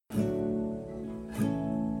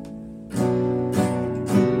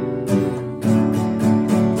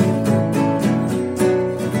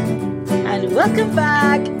Welcome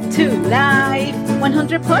back to Live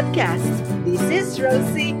 100 Podcast. This is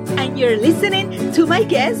Rosie, and you're listening to my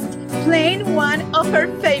guest playing one of her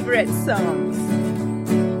favorite songs.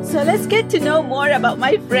 So let's get to know more about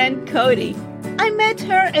my friend Cody. I met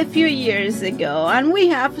her a few years ago, and we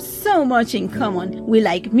have so much in common. We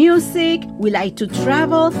like music, we like to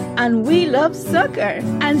travel, and we love soccer.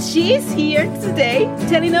 And she is here today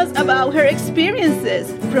telling us about her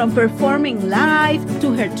experiences, from performing live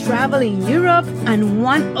to her travel in Europe, and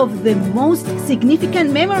one of the most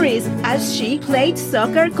significant memories as she played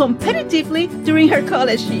soccer competitively during her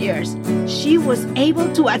college years. She was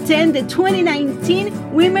able to attend the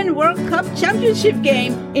 2019 Women's World Cup Championship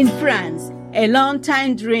game in France. A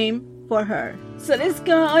long-time dream for her. So let's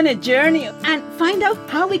go on a journey and find out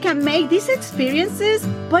how we can make these experiences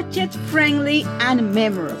budget-friendly and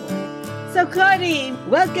memorable. So Cody,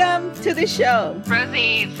 welcome to the show.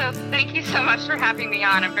 Rosie, so thank you so much for having me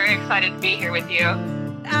on. I'm very excited to be here with you.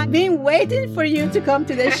 I've been waiting for you to come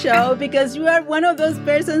to the show because you are one of those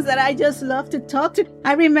persons that I just love to talk to.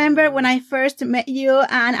 I remember when I first met you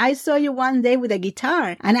and I saw you one day with a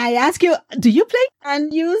guitar and I asked you, do you play?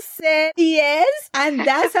 And you said yes. And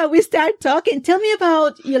that's how we start talking. Tell me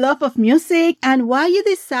about your love of music and why you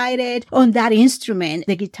decided on that instrument,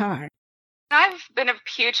 the guitar. I've been a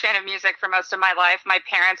huge fan of music for most of my life. My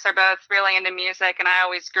parents are both really into music, and I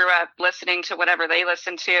always grew up listening to whatever they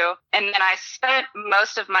listened to. And then I spent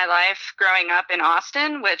most of my life growing up in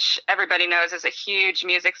Austin, which everybody knows is a huge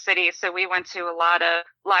music city. So we went to a lot of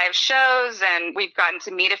live shows, and we've gotten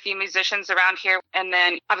to meet a few musicians around here. And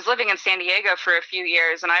then I was living in San Diego for a few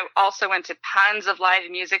years, and I also went to tons of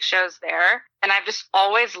live music shows there. And I've just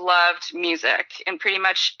always loved music, and pretty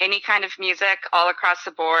much any kind of music all across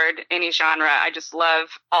the board, any genre. I just love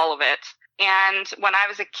all of it. And when I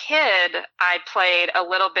was a kid, I played a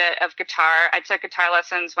little bit of guitar. I took guitar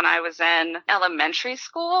lessons when I was in elementary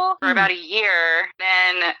school for about a year.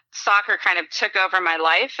 Then soccer kind of took over my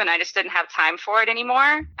life, and I just didn't have time for it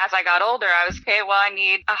anymore. As I got older, I was, okay, well, I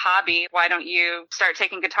need a hobby. Why don't you start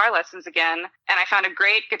taking guitar lessons again? And I found a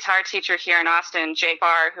great guitar teacher here in Austin, Jake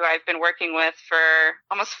Barr, who I've been working with for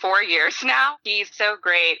almost 4 years now. He's so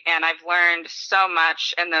great, and I've learned so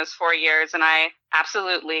much in those 4 years, and I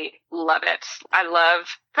absolutely love it. I love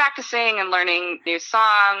practicing and learning new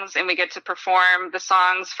songs, and we get to perform the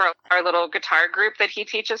songs for our little guitar group that he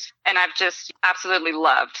teaches. And I've just absolutely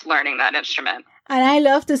loved learning that instrument. And I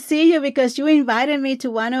love to see you because you invited me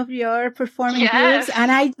to one of your performing groups,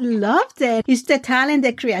 and I loved it. It's the talent,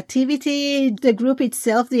 the creativity, the group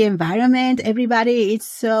itself, the environment. Everybody is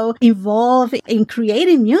so involved in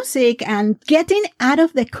creating music and getting out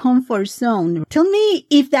of the comfort zone. Tell me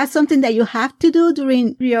if that's something that you have to do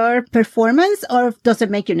during your performance, or does it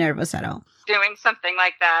make you nervous at all? Doing something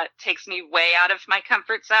like that takes me way out of my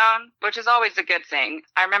comfort zone, which is always a good thing.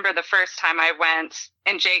 I remember the first time I went,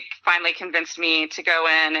 and Jake finally convinced me to go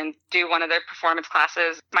in and do one of their performance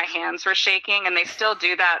classes. My hands were shaking, and they still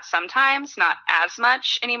do that sometimes, not as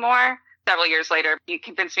much anymore. Several years later, he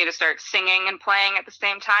convinced me to start singing and playing at the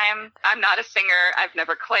same time. I'm not a singer. I've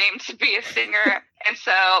never claimed to be a singer. And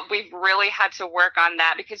so we've really had to work on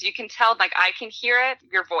that, because you can tell, like, I can hear it,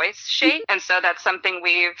 your voice shake. And so that's something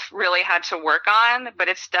we've really had to work on, but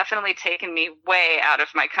it's definitely taken me way out of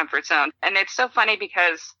my comfort zone. And it's so funny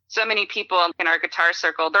because so many people in our guitar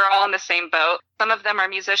circle, they're all in the same boat. Some of them are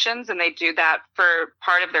musicians and they do that for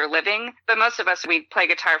part of their living. But most of us, we play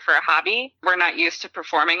guitar for a hobby. We're not used to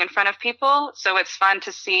performing in front of people. So it's fun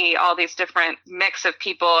to see all these different mix of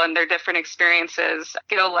people and their different experiences,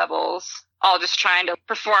 skill levels, all just trying to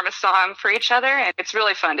perform a song for each other. And it's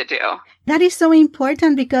really fun to do. That is so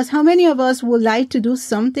important, because how many of us would like to do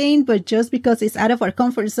something, but just because it's out of our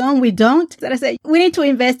comfort zone, we don't? So I say, we need to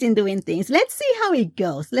invest in doing things. Let's see how it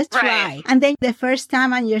goes. Let's try. Right. And then the first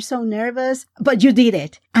time, and you're so nervous, but you did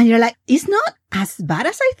it. And you're like, it's not as bad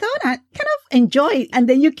as I thought. I kind of enjoy it. And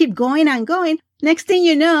then you keep going and going. Next thing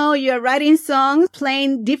you know, you're writing songs,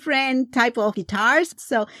 playing different type of guitars.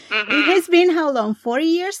 So It has been how long? 4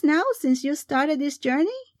 years now since you started this journey?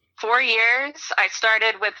 4 years. I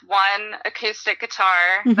started with one acoustic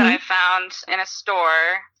guitar that I found in a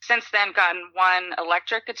store. Since then, gotten one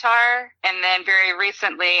electric guitar. And then very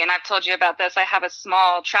recently, and I've told you about this, I have a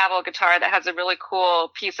small travel guitar that has a really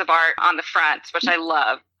cool piece of art on the front, which I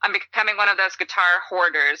love. I'm becoming one of those guitar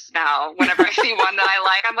hoarders now. Whenever I see one that I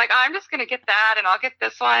like, I'm like, oh, I'm just going to get that, and I'll get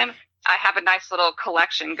this one. I have a nice little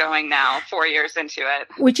collection going now, 4 years into it.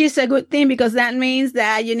 Which is a good thing, because that means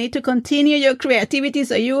that you need to continue your creativity,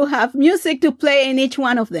 so you have music to play in each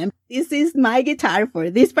one of them. this is my guitar for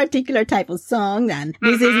this particular type of song, and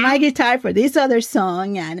this is my guitar for this other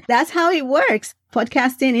song. And that's how it works.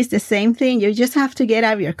 Podcasting is the same thing. You just have to get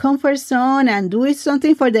out of your comfort zone and do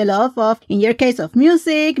something for the love of, in your case, of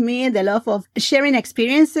music, me, the love of sharing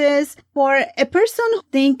experiences. For a person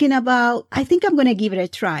thinking about, I think I'm going to give it a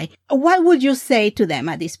try, what would you say to them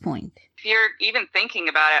at this point? If you're even thinking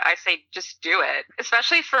about it, I say just do it,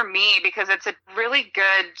 especially for me, because it's a really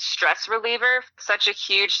good stress reliever. Such a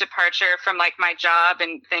huge departure from like my job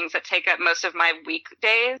and things that take up most of my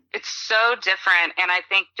weekdays. It's so different. And I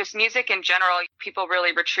think just music in general, people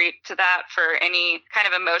really retreat to that for any kind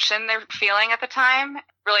of emotion they're feeling at the time.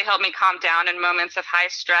 Really helped me calm down in moments of high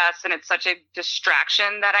stress. And it's such a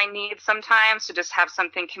distraction that I need sometimes to just have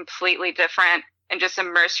something completely different and just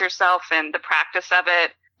immerse yourself in the practice of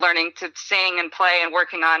it. Learning to sing and play and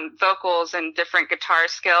working on vocals and different guitar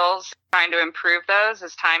skills, trying to improve those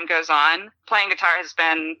as time goes on. Playing guitar has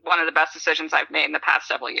been one of the best decisions I've made in the past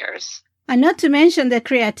several years. And not to mention the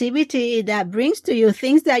creativity that brings to you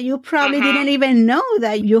things that you probably didn't even know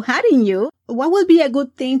that you had in you. What would be a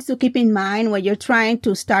good thing to keep in mind when you're trying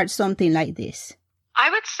to start something like this? I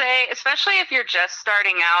would say, especially if you're just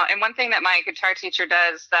starting out, and one thing that my guitar teacher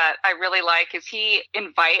does that I really like is he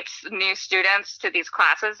invites new students to these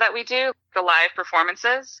classes that we do, the live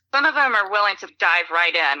performances. Some of them are willing to dive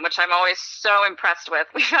right in, which I'm always so impressed with.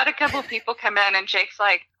 We've had a couple of people come in and Jake's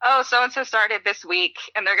like, oh, so-and-so started this week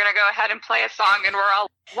and they're going to go ahead and play a song. And we're all,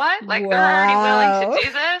 what? Like, they're already willing to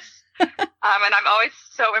do this? And I'm always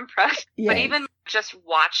so impressed. Yes. But even just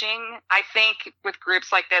watching, I think with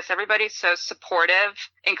groups like this, everybody's so supportive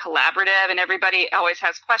and collaborative, and everybody always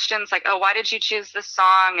has questions like, oh, why did you choose this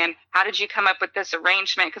song? And how did you come up with this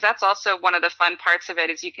arrangement? Because that's also one of the fun parts of it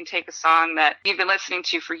is you can take a song that you've been listening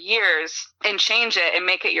to for years and change it and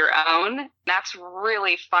make it your own. That's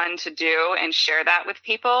really fun to do and share that with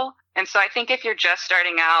people. And so I think if you're just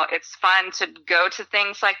starting out, it's fun to go to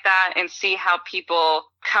things like that and see how people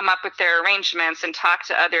come up with their arrangements and talk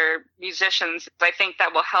to other musicians. I think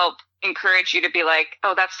that will help encourage you to be like,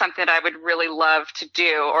 oh, that's something I would really love to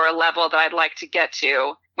do, or a level that I'd like to get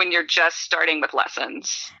to when you're just starting with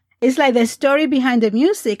lessons. It's like the story behind the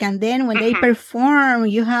music. And then when they perform,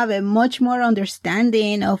 you have a much more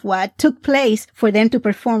understanding of what took place for them to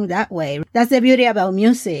perform that way. That's the beauty about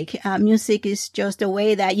music. Music is just a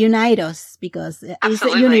way that unites us because it's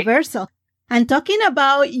universal. And talking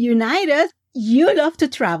about unite us, you love to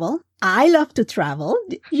travel. I love to travel.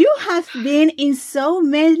 You have been in so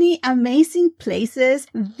many amazing places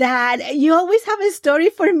that you always have a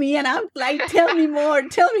story for me. And I'm like, tell me more,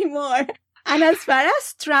 tell me more. And as far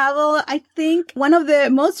as travel, I think one of the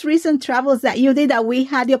most recent travels that you did that we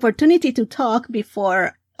had the opportunity to talk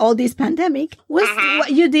before all this pandemic was what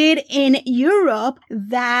you did in Europe,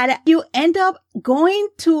 that you end up going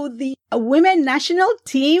to the women national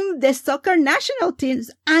team, the soccer national teams,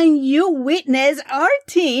 and you witnessed our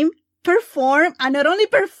team perform, and not only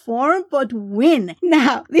perform, but win.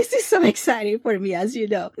 Now, this is so exciting for me, as you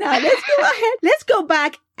know. Now, let's go ahead. Let's go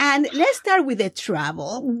back and let's start with the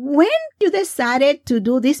travel. When you decided to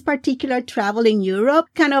do this particular travel in Europe,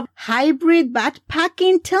 kind of hybrid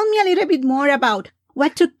backpacking, tell me a little bit more about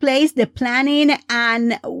what took place, the planning,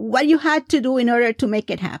 and what you had to do in order to make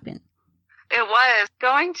it happen. It was.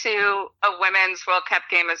 Going to a women's World Cup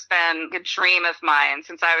game has been a dream of mine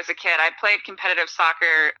since I was a kid. I played competitive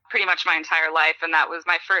soccer pretty much my entire life, and that was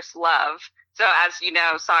my first love. So as you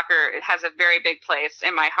know, soccer, it has a very big place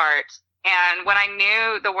in my heart. And when I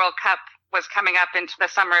knew the World Cup was coming up into the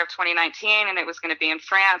summer of 2019 and it was going to be in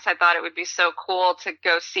France, I thought it would be so cool to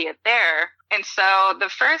go see it there. And so the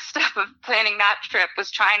first step of planning that trip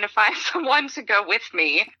was trying to find someone to go with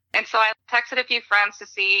me. And so I texted a few friends to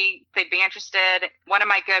see if they'd be interested. One of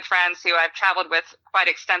my good friends who I've traveled with quite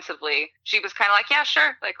extensively, she was kind of like, yeah,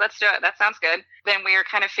 sure. Like, let's do it. That sounds good. Then we were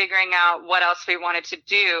kind of figuring out what else we wanted to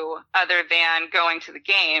do other than going to the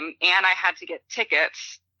game. And I had to get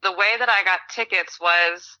tickets. The way that I got tickets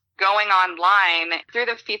was going online through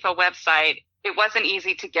the FIFA website. It wasn't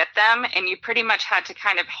easy to get them, and you pretty much had to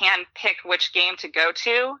kind of hand pick which game to go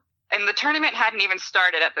to. And the tournament hadn't even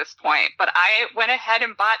started at this point, but I went ahead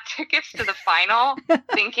and bought tickets to the final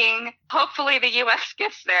thinking hopefully the U.S.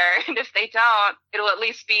 gets there. And if they don't, it'll at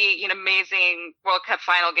least be an amazing World Cup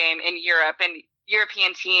final game in Europe. And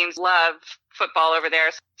European teams love football over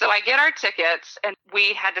there. So I get our tickets, and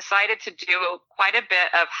we had decided to do quite a bit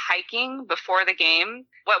of hiking before the game.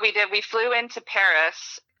 What we did, we flew into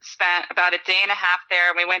Paris, spent about a day and a half there,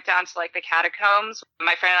 and we went down to like the catacombs.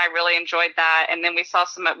 My friend and I really enjoyed that. And then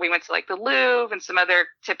we went to like the Louvre and some other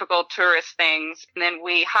typical tourist things. And then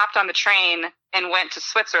we hopped on the train and went to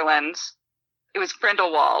Switzerland. It was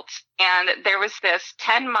Grindelwald. And there was this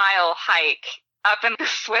 10-mile hike up in the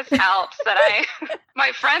Swiss Alps that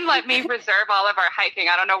my friend let me reserve all of our hiking.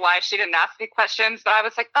 I don't know why she didn't ask me questions, but I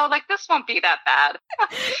was like, oh, like this won't be that bad.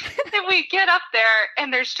 And we get up there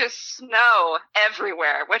and there's just snow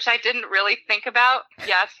everywhere, which I didn't really think about.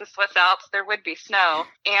 Yes, the Swiss Alps, there would be snow.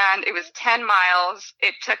 And it was 10 miles.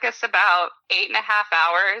 It took us about 8.5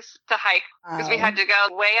 hours to hike because we had to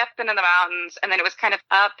go way up into the mountains, and then it was kind of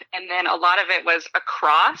up, and then a lot of it was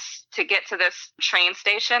across to get to this train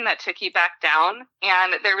station that took you back down.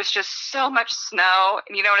 And there was just so much snow.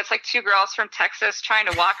 And, you know, and it's like two girls from Texas trying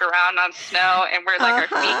to walk around on snow, and we're like,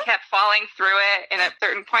 our feet kept falling through it. And at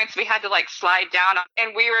certain points we had to like slide down,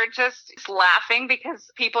 and we were just laughing because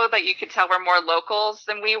people that you could tell were more locals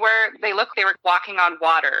than we were, they looked, they were walking on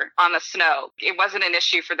water on the snow. It wasn't an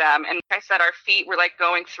issue for them. And like I said, our feet were like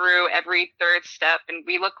going through every third step, and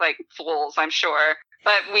we looked like fools, I'm sure.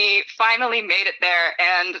 But we finally made it there.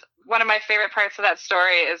 And one of my favorite parts of that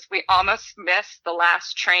story is we almost missed the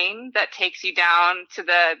last train that takes you down to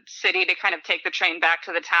the city to kind of take the train back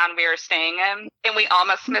to the town we were staying in. And we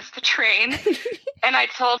almost missed the train. And I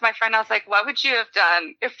told my friend, I was like, what would you have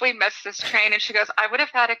done if we missed this train? And she goes, I would have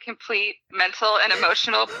had a complete mental and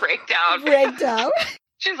emotional breakdown.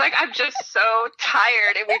 She's like, I'm just so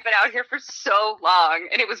tired, and we've been out here for so long,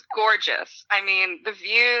 and it was gorgeous. I mean, the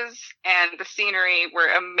views and the scenery were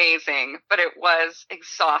amazing, but it was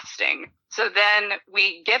exhausting. So then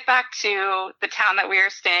we get back to the town that we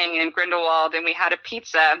were staying in, Grindelwald, and we had a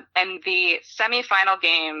pizza, and the semifinal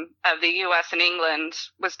game of the U.S. and England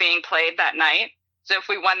was being played that night. So if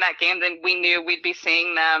we won that game, then we knew we'd be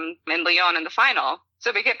seeing them in Lyon in the final.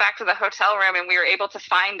 So we get back to the hotel room, and we were able to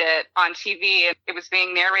find it on TV, and it was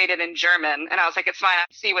being narrated in German. And I was like, it's fine, I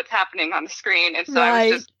see what's happening on the screen. And so I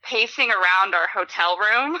was just pacing around our hotel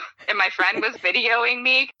room, and my friend was videoing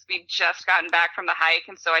me because we'd just gotten back from the hike.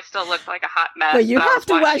 And so I still looked like a hot mess. But you have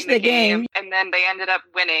to watch the game. And then they ended up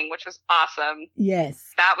winning, which was awesome. Yes.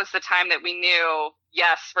 That was the time that we knew,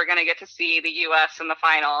 yes, we're going to get to see the U.S. in the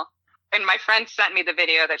final. And my friend sent me the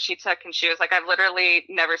video that she took, and she was like, I've literally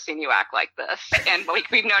never seen you act like this. And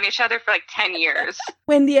we've known each other for like 10 years.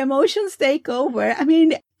 When the emotions take over, I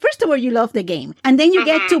mean, first of all, you love the game. And then you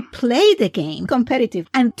get to play the game competitive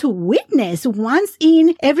and to witness once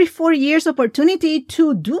in every 4 years opportunity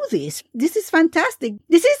to do this. This is fantastic.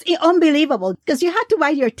 This is unbelievable because you had to buy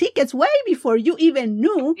your tickets way before you even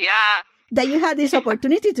knew. Yeah. That you had this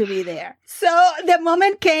opportunity to be there. So the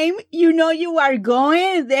moment came, you know you are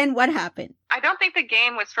going, then what happened? I don't think the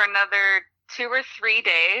game was for another 2 or 3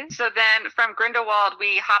 days. So then from Grindelwald,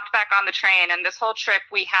 we hopped back on the train, and this whole trip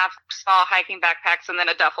we have small hiking backpacks and then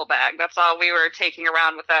a duffel bag. That's all we were taking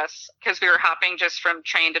around with us because we were hopping just from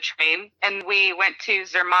train to train. And we went to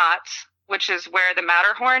Zermatt, which is where the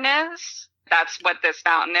Matterhorn is. That's what this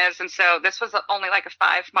mountain is. And so this was only like a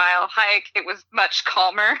 5-mile hike. It was much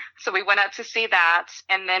calmer. So we went up to see that.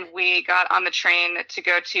 And then we got on the train to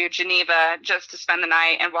go to Geneva just to spend the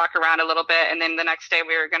night and walk around a little bit. And then the next day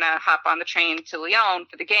we were going to hop on the train to Lyon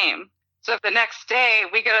for the game. So the next day,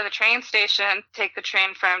 we go to the train station, take the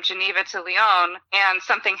train from Geneva to Lyon, and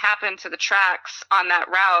something happened to the tracks on that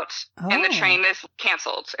route, and the train is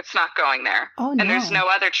canceled. It's not going there. Oh, no. And there's no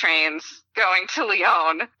other trains going to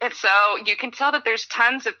Lyon. And so you can tell that there's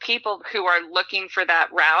tons of people who are looking for that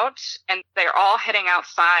route, and they're all heading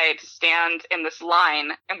outside to stand in this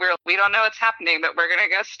line. And we don't know what's happening, but we're going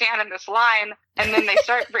to go stand in this line. And then they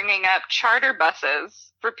start bringing up charter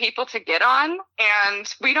buses for people to get on. And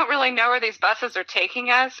we don't really know where these buses are taking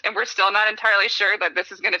us. And we're still not entirely sure that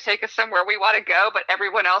this is going to take us somewhere we want to go. But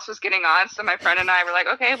everyone else was getting on. So my friend and I were like,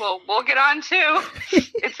 okay, well, we'll get on too.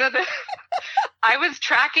 And so I was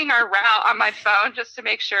tracking our route on my phone just to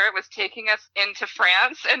make sure it was taking us into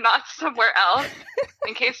France and not somewhere else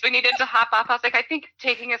in case we needed to hop off. I was like, I think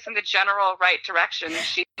taking us in the general right direction.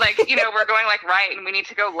 She we're going like right and we need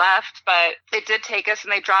to go left, but it did take us,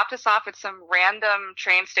 and they dropped us off at some random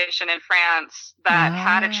train station in France that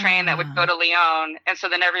had a train that would go to Lyon. And so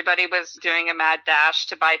then everybody was doing a mad dash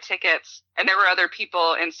to buy tickets. And there were other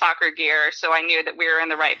people in soccer gear, so I knew that we were in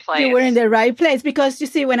the right place. You were in the right place because, you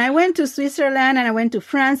see, when I went to Switzerland and I went to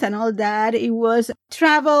France and all that, it was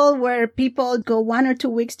travel where people go 1 or 2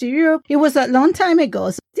 weeks to Europe. It was a long time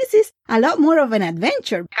ago. So this is a lot more of an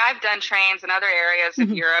adventure. I've done trains in other areas of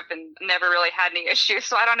Europe and never really had any issues.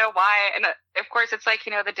 So I don't know why. And of course, it's like,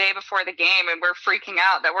 the day before the game and we're freaking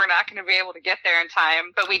out that we're not going to be able to get there in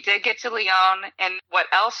time. But we did get to Lyon. And what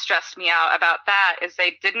else stressed me out about that is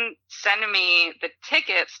they didn't send me the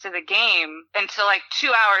tickets to the game until like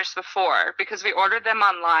 2 hours before, because we ordered them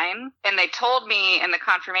online. And they told me in the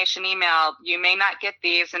confirmation email, you may not get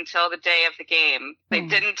these until the day of the game. They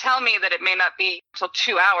didn't tell me that it may not be until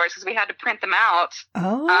 2 hours because we had to print them out.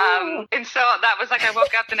 Oh. And so that was like, I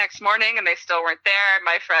woke up the next morning and they still weren't there.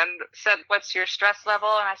 My friend said, "What's your stress level?"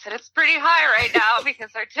 And I said, "It's pretty high right now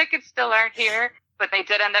because our tickets still aren't here." But they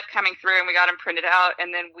did end up coming through and we got them printed out.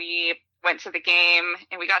 And then we went to the game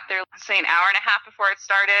and we got there, say, an hour and a half before it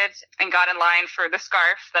started and got in line for the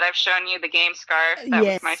scarf that I've shown you, the game scarf. That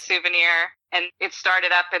was my souvenir. And it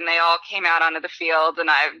started up and they all came out onto the field and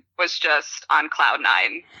I was just on cloud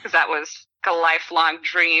nine because that was a lifelong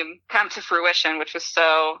dream come to fruition, which was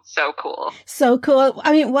so cool. So cool.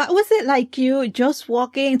 I mean, what was it like you just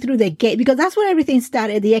walking through the gate? Because that's where everything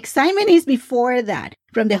started. The excitement is before that.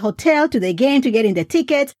 From the hotel to the game to getting the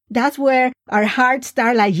tickets, that's where our hearts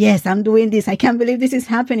start like, yes, I'm doing this. I can't believe this is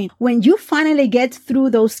happening. When you finally get through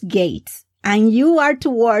those gates and you are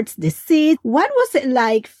towards the seat, what was it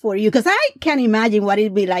like for you? Because I can't imagine what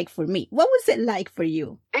it'd be like for me. What was it like for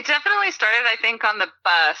you? It definitely started, I think, on the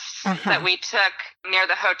bus that we took near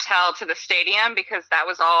the hotel to the stadium because that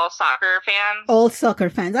was all soccer fans. All soccer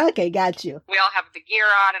fans. Okay, got you. We all have the gear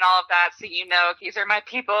on and all of that. So, these are my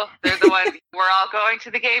people. They're the ones. We're all going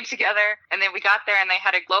to the game together. And then we got there and they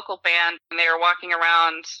had a local band and they were walking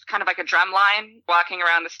around kind of like a drum line, walking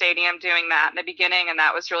around the stadium doing that in the beginning. And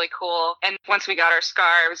that was really cool. And once we got our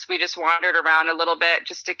scarves, we just wandered around a little bit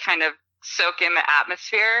just to kind of soak in the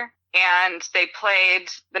atmosphere. And they played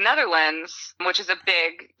the Netherlands, which is a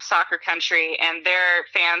big soccer country, and their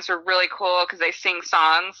fans were really cool because they sing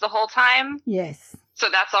songs the whole time. Yes. So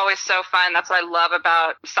that's always so fun. That's what I love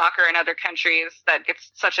about soccer in other countries, that it's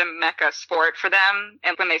such a mecca sport for them.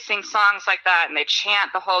 And when they sing songs like that and they chant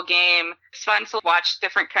the whole game, it's fun to watch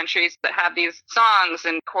different countries that have these songs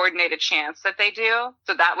and coordinated chants that they do.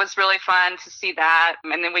 So that was really fun to see that.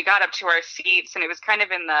 And then we got up to our seats and it was kind of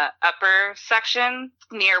in the upper section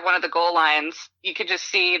near one of the goal lines. You could just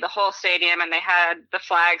see the whole stadium and they had the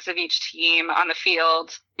flags of each team on the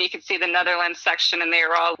field. You could see the Netherlands section and they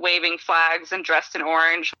were all waving flags and dressed in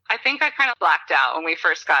orange. I think I kind of blacked out when we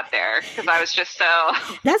first got there because I was just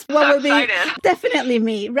That's what so would be definitely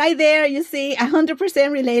me. Right there, you see, 100%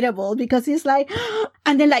 relatable because it's like,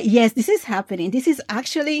 and then like, yes, this is happening. This is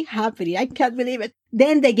actually happening. I can't believe it.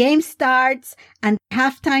 Then the game starts and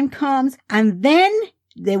halftime comes and then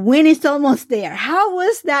the win is almost there. How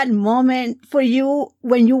was that moment for you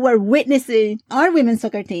when you were witnessing our women's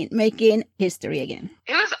soccer team making history again?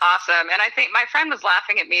 It was awesome. And I think my friend was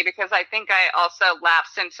laughing at me because I think I also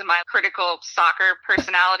lapsed into my critical soccer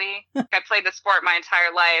personality. I played the sport my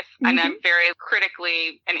entire life and I'm very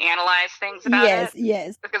critically and analyze things about it.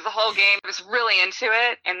 Yes. Because the whole game was really into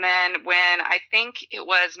it. And then when I think it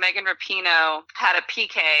was Megan Rapinoe had a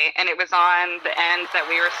PK and it was on the end that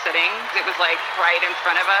we were sitting, it was like right in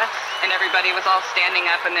front of us and everybody was all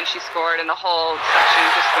standing up and then she scored and the whole section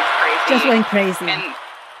just went crazy.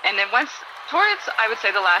 And then once towards, I would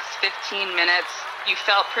say, the last 15 minutes, you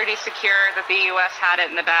felt pretty secure that the U.S. had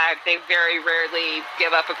it in the bag. They very rarely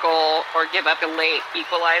give up a goal or give up a late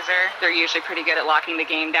equalizer. They're usually pretty good at locking the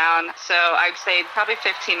game down. So I'd say probably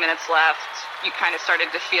 15 minutes left, you kind of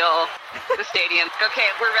started to feel the stadium. Okay,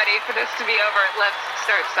 we're ready for this to be over. Let's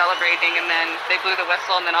start celebrating. And then they blew the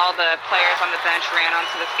whistle and then all the players on the bench ran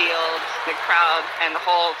onto the field. The crowd and the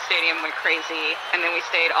whole stadium went crazy. And then we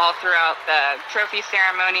stayed all throughout the trophy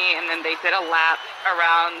ceremony and then they did a lap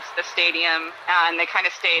around the stadium and they kind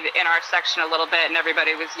of stayed in our section a little bit and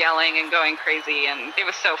everybody was yelling and going crazy and it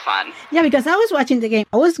was so fun. Yeah, because I was watching the game.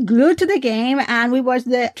 I was glued to the game and we watched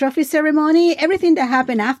the trophy ceremony, everything that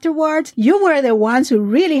happened afterwards. You were the ones who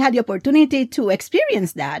really had the opportunity to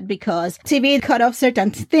experience that because TV cut off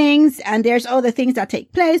certain things and there's other things that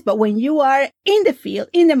take place. But when you are in the field,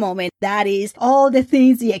 in the moment, that is all the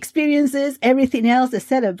things, the experiences, everything else, the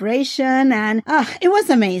celebration. And it was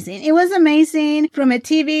amazing. It was amazing from a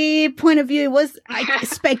TV point of view. It was like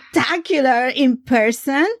spectacular in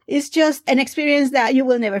person. It's just an experience that you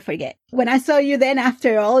will never forget. When I saw you then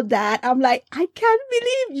after all that, I'm like, I can't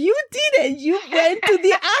believe you did it. You went to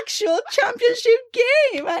the actual championship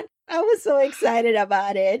game. And I was so excited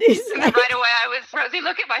about it. Like, right away, I was, Rosie,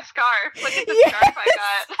 look at my scarf. Look at the scarf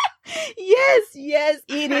I got. Yes,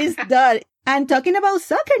 it is done. And talking about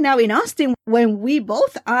soccer now in Austin, when we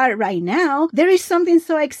both are right now, there is something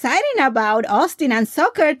so exciting about Austin and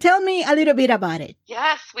soccer. Tell me a little bit about it.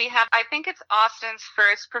 Yes, we have, I think it's Austin's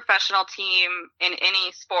first professional team in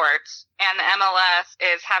any sport. And the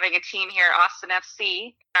MLS is having a team here, Austin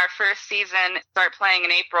FC. Our first season start playing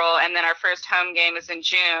in April, and then our first home game is in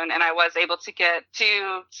June. And I was able to get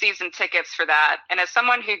 2 season tickets for that. And as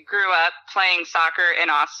someone who grew up playing soccer in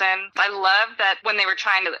Austin, I love that when they were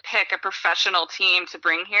trying to pick a professional team to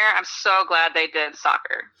bring here, I'm so glad they did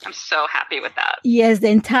soccer. I'm so happy with that. Yes, the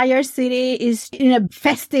entire city is in a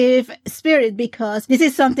festive spirit because this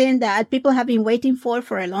is something that people have been waiting for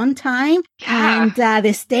a long time. Yeah. And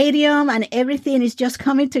the stadium and everything is just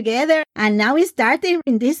coming together. And now it's starting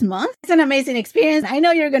in this month. It's an amazing experience. I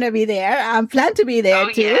know you're going to be there. I plan to be there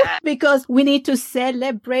too, because we need to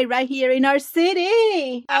celebrate right here in our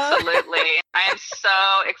city. Absolutely. I am so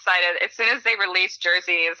excited. As soon as they released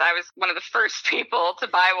jerseys, I was one of the first people to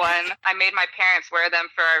buy one. I made my parents wear them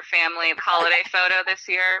for our family holiday photo this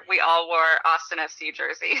year. We all wore Austin FC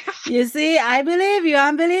jerseys. You see, I believe you.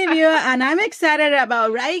 And I'm excited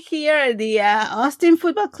about right here, the Austin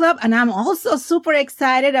Football Club. And I'm also super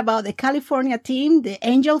excited about the California team, the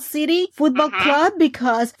Angel City Football Club,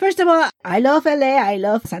 because first of all, I love LA. I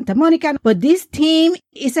love Santa Monica, but this team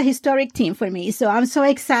is a historic team for me. So I'm so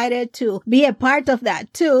excited to be a part of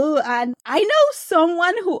that too. And I know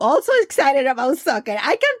someone who also is excited about soccer.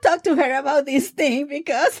 I can talk to her about this thing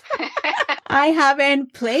because I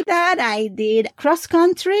haven't played that. I did cross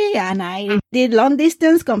country and I did long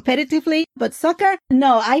distance competitively, but soccer,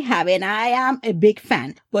 no, I haven't. I am a big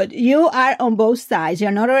fan, but you are on both sides.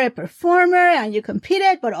 You're not only a performer and you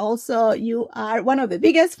competed, but also you are one of the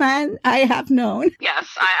biggest fans I have known. Yes,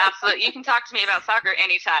 I absolutely. You can talk to me about soccer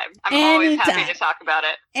anytime. I'm always happy to talk about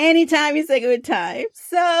it. Anytime is a good time.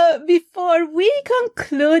 So before we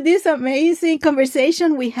conclude this amazing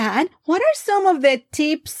conversation we had, what are some of the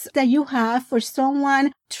tips that you have for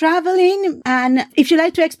someone traveling and if you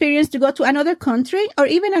like to experience to go to another country or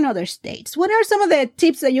even another states? What are some of the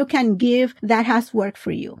tips that you can give that has worked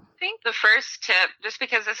for you? I think the first tip, just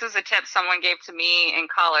because this is a tip someone gave to me in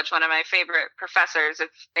college, one of my favorite professors,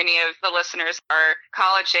 if any of the listeners are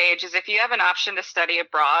college age, is if you have an option to study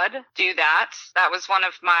abroad, do that. That was one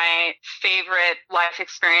of my favorite life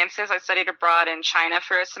experiences. I studied abroad in China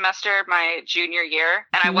for a semester my junior year,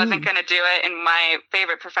 and I wasn't going to do it. And my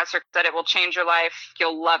favorite professor said it will change your life.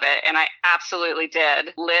 You'll love it. And I absolutely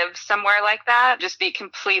did live somewhere like that. Just be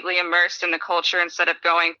completely immersed in the culture instead of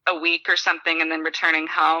going a week or something and then returning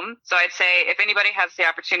home. So I'd say if anybody has the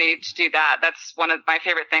opportunity to do that, that's one of my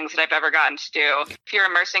favorite things that I've ever gotten to do. If you're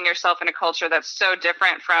immersing yourself in a culture that's so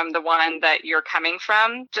different from the one that you're coming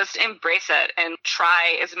from, just embrace it and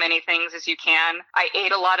try as many things as you can. I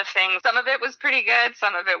ate a lot of things. Some of it was pretty good.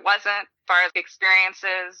 Some of it wasn't. As far as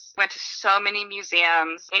experiences, went to so many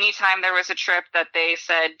museums. Anytime there was a trip that they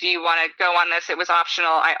said, do you want to go on this? It was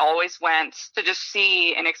optional. I always went to just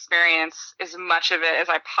see and experience as much of it as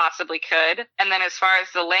I possibly could. And then as far as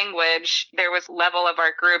the language, there was a level of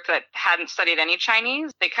our group that hadn't studied any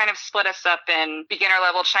Chinese. They kind of split us up in beginner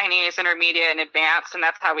level Chinese, intermediate, and advanced. And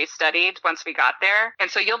that's how we studied once we got there. And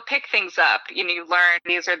so you'll pick things up. You learn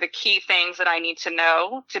these are the key things that I need to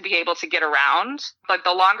know to be able to get around. But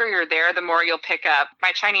the longer you're there, the more you'll pick up.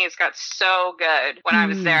 My Chinese got so good when I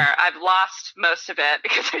was there. I've lost most of it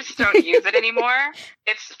because I just don't use it anymore.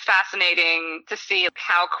 It's fascinating to see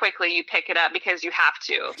how quickly you pick it up because you have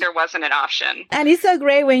to. There wasn't an option. And it's so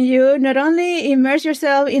great when you not only immerse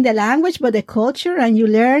yourself in the language, but the culture, and you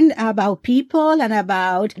learn about people and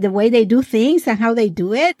about the way they do things and how they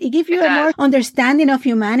do it. It gives you a more understanding of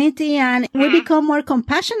humanity, and we become more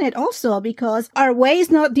compassionate also because our way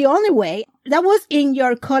is not the only way. That was in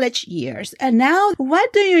your college years. And now,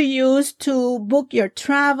 what do you use to book your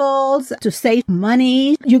travels, to save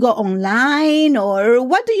money? You go online, or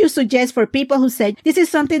what do you suggest for people who say, this is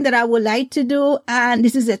something that I would like to do and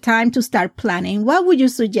this is the time to start planning? What would you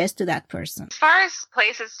suggest to that person? As far as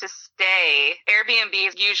places to stay, Airbnb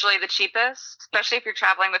is usually the cheapest, especially if you're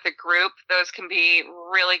traveling with a group. Those can be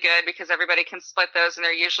really good because everybody can split those, and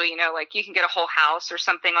they're usually, like you can get a whole house or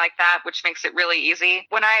something like that, which makes it really easy.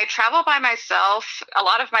 When I travel by myself, a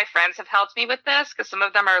lot of my friends have helped me with this because some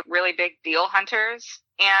of them are really big deal hunters.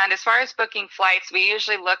 And as far as booking flights, we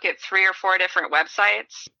usually look at 3 or 4 different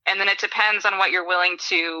websites. And then it depends on what you're willing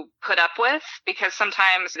to put up with, because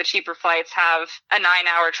sometimes the cheaper flights have a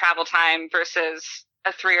 9-hour travel time versus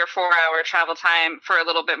a 3 or 4 hour travel time for a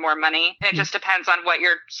little bit more money. And it just depends on what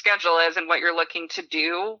your schedule is and what you're looking to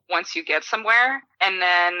do once you get somewhere. And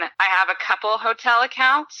then I have a couple hotel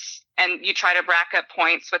accounts. and you try to rack up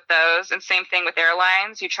points with those. And same thing with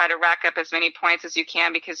airlines. You try to rack up as many points as you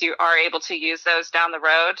can because you are able to use those down the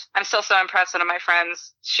road. I'm still so impressed. One of my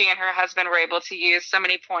friends, she and her husband were able to use so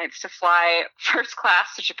many points to fly first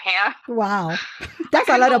class to Japan. Wow. That's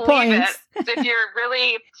a lot of points. So if you're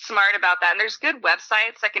really smart about that, and there's good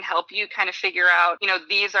websites that can help you kind of figure out,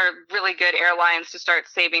 these are really good airlines to start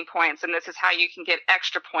saving points. And this is how you can get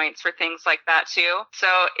extra points for things like that too. So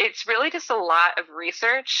it's really just a lot of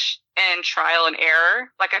research and trial and error.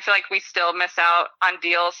 Like, I feel like we still miss out on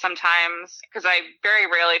deals sometimes because I very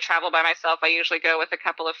rarely travel by myself. I usually go with a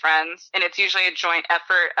couple of friends, and it's usually a joint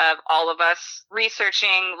effort of all of us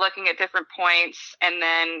researching, looking at different points, and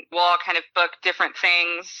then we'll all kind of book different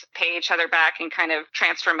things, pay each other back, and kind of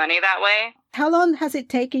transfer money that way. How long has it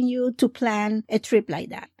taken you to plan a trip like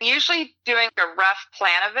that? Usually doing a rough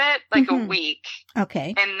plan of it, like a week.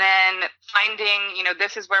 Okay. And then finding,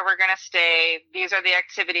 this is where we're going to stay. These are the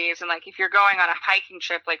activities. And like, if you're going on a hiking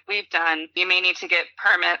trip like we've done, you may need to get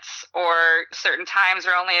permits, or certain times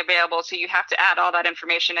are only available. So you have to add all that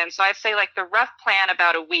information in. So I'd say like the rough plan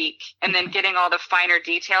about a week, and then getting all the finer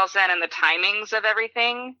details in and the timings of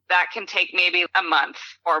everything, that can take maybe a month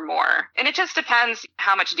or more. And it just depends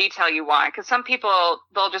how much detail you want. Because some people,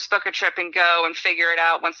 they'll just book a trip and go and figure it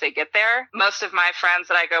out once they get there. Most of my friends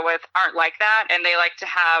that I go with aren't like that, and they like to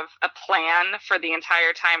have a plan for the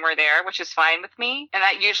entire time we're there, which is fine with me. And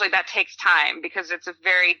that takes time because it's a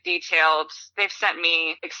very detailed, they've sent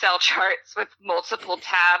me Excel charts with multiple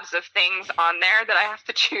tabs of things on there that I have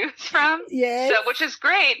to choose from. Yes. So, which is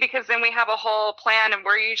great because then we have a whole plan, and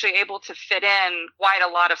we're usually able to fit in quite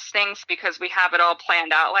a lot of things because we have it all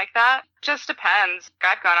planned out like that. Just depends.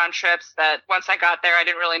 I've gone on trips that once I got there, I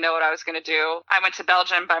didn't really know what I was going to do. I went to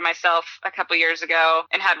Belgium by myself a couple years ago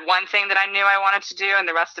and had one thing that I knew I wanted to do, and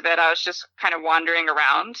the rest of it, I was just kind of wandering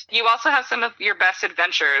around. You also have some of your best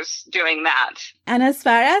adventures doing that. And as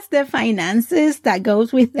far as the finances that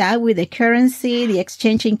goes with that, with the currency, the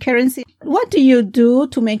exchange in currency, what do you do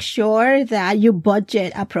to make sure that you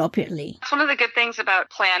budget appropriately? That's one of the good things about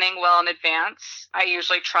planning well in advance. I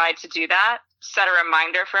usually try to do that. Set a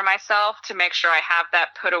reminder for myself to make sure I have that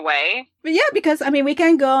put away. But yeah, because we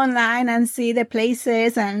can go online and see the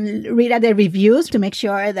places and read at the reviews to make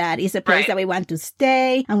sure that it's a place that we want to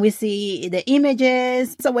stay, and we see the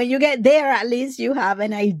images. So when you get there, at least you have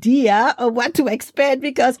an idea of what to expect,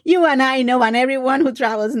 because you and I know, and everyone who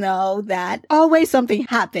travels know, that always something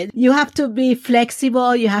happens. You have to be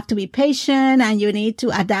flexible, you have to be patient, and you need to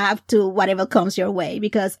adapt to whatever comes your way.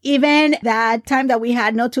 Because even that time that we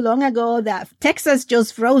had not too long ago, that Texas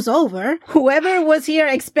just froze over, whoever was here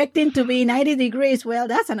expecting to be 90 degrees, well,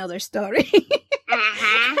 that's another story.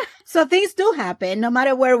 Mm-hmm. So things do happen no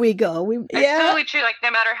matter where we go. It's totally true. Like,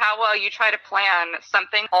 no matter how well you try to plan,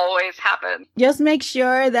 something always happens. Just make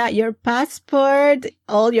sure that your passport,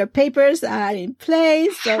 all your papers are in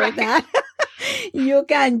place so that you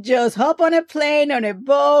can just hop on a plane, on a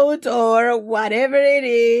boat, or whatever it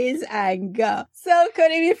is and go. So,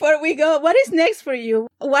 Cody, before we go, what is next for you?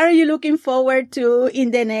 What are you looking forward to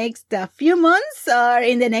in the next few months or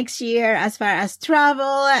in the next year as far as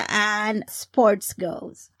travel and sports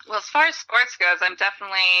goes? Well, as far as sports goes, I'm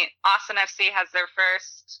definitely, Austin FC has their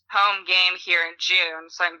first home game here in June,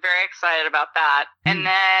 so I'm very excited about that. And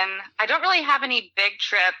then I don't really have any big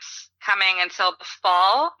trips coming until the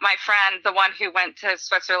fall. My friend, the one who went to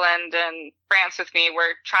Switzerland and France with me,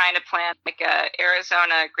 we're trying to plan like a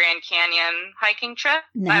Arizona Grand Canyon hiking trip.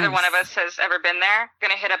 Nice. Neither one of us has ever been there. Going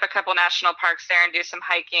to hit up a couple national parks there and do some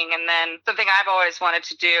hiking. And then something I've always wanted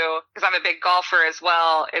to do, because I'm a big golfer as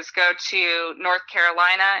well, is go to North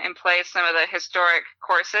Carolina and play some of the historic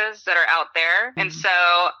courses that are out there. And so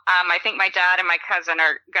I think my dad and my cousin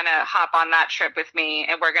are going to hop on that trip with me,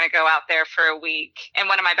 and we're going to go out there for a week. And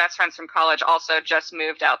one of my best friends from college also just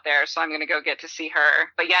moved out there, so I'm going to go get to see her.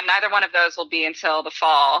 But yeah, neither one of those will be until the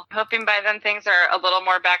fall. Hoping by then things are a little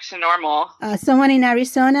more back to normal. Someone in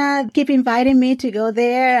Arizona keep inviting me to go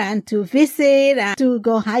there and to visit and to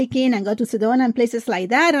go hiking and go to Sedona and places like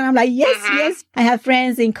that. And I'm like, yes. I have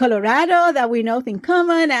friends in Colorado that we know in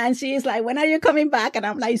common, and she's like, when are you coming back? And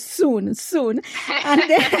I'm like, soon.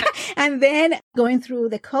 And then going through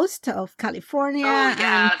the coast of California. Oh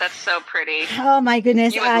yeah, that's so pretty. Oh my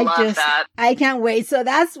goodness, I can't wait. So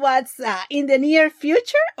that's what's in the near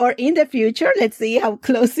future, or in the future. Let's see how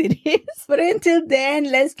close it is. But until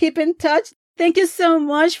then, let's keep in touch. Thank you so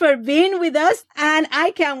much for being with us, and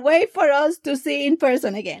I can't wait for us to see in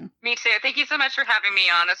person again. Me too. Thank you so much for having me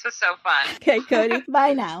on. This was so fun. Okay, Cody.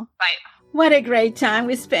 Bye now. Bye. What a great time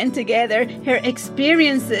we spent together. Her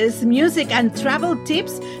experiences, music, and travel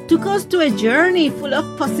tips took us to a journey full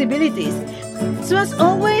of possibilities. So as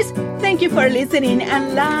always, thank you for listening,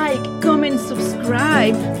 and like, comment,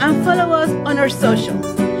 subscribe, and follow us on our socials.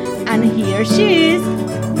 And here she is,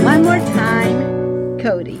 one more time,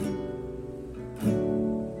 Cody.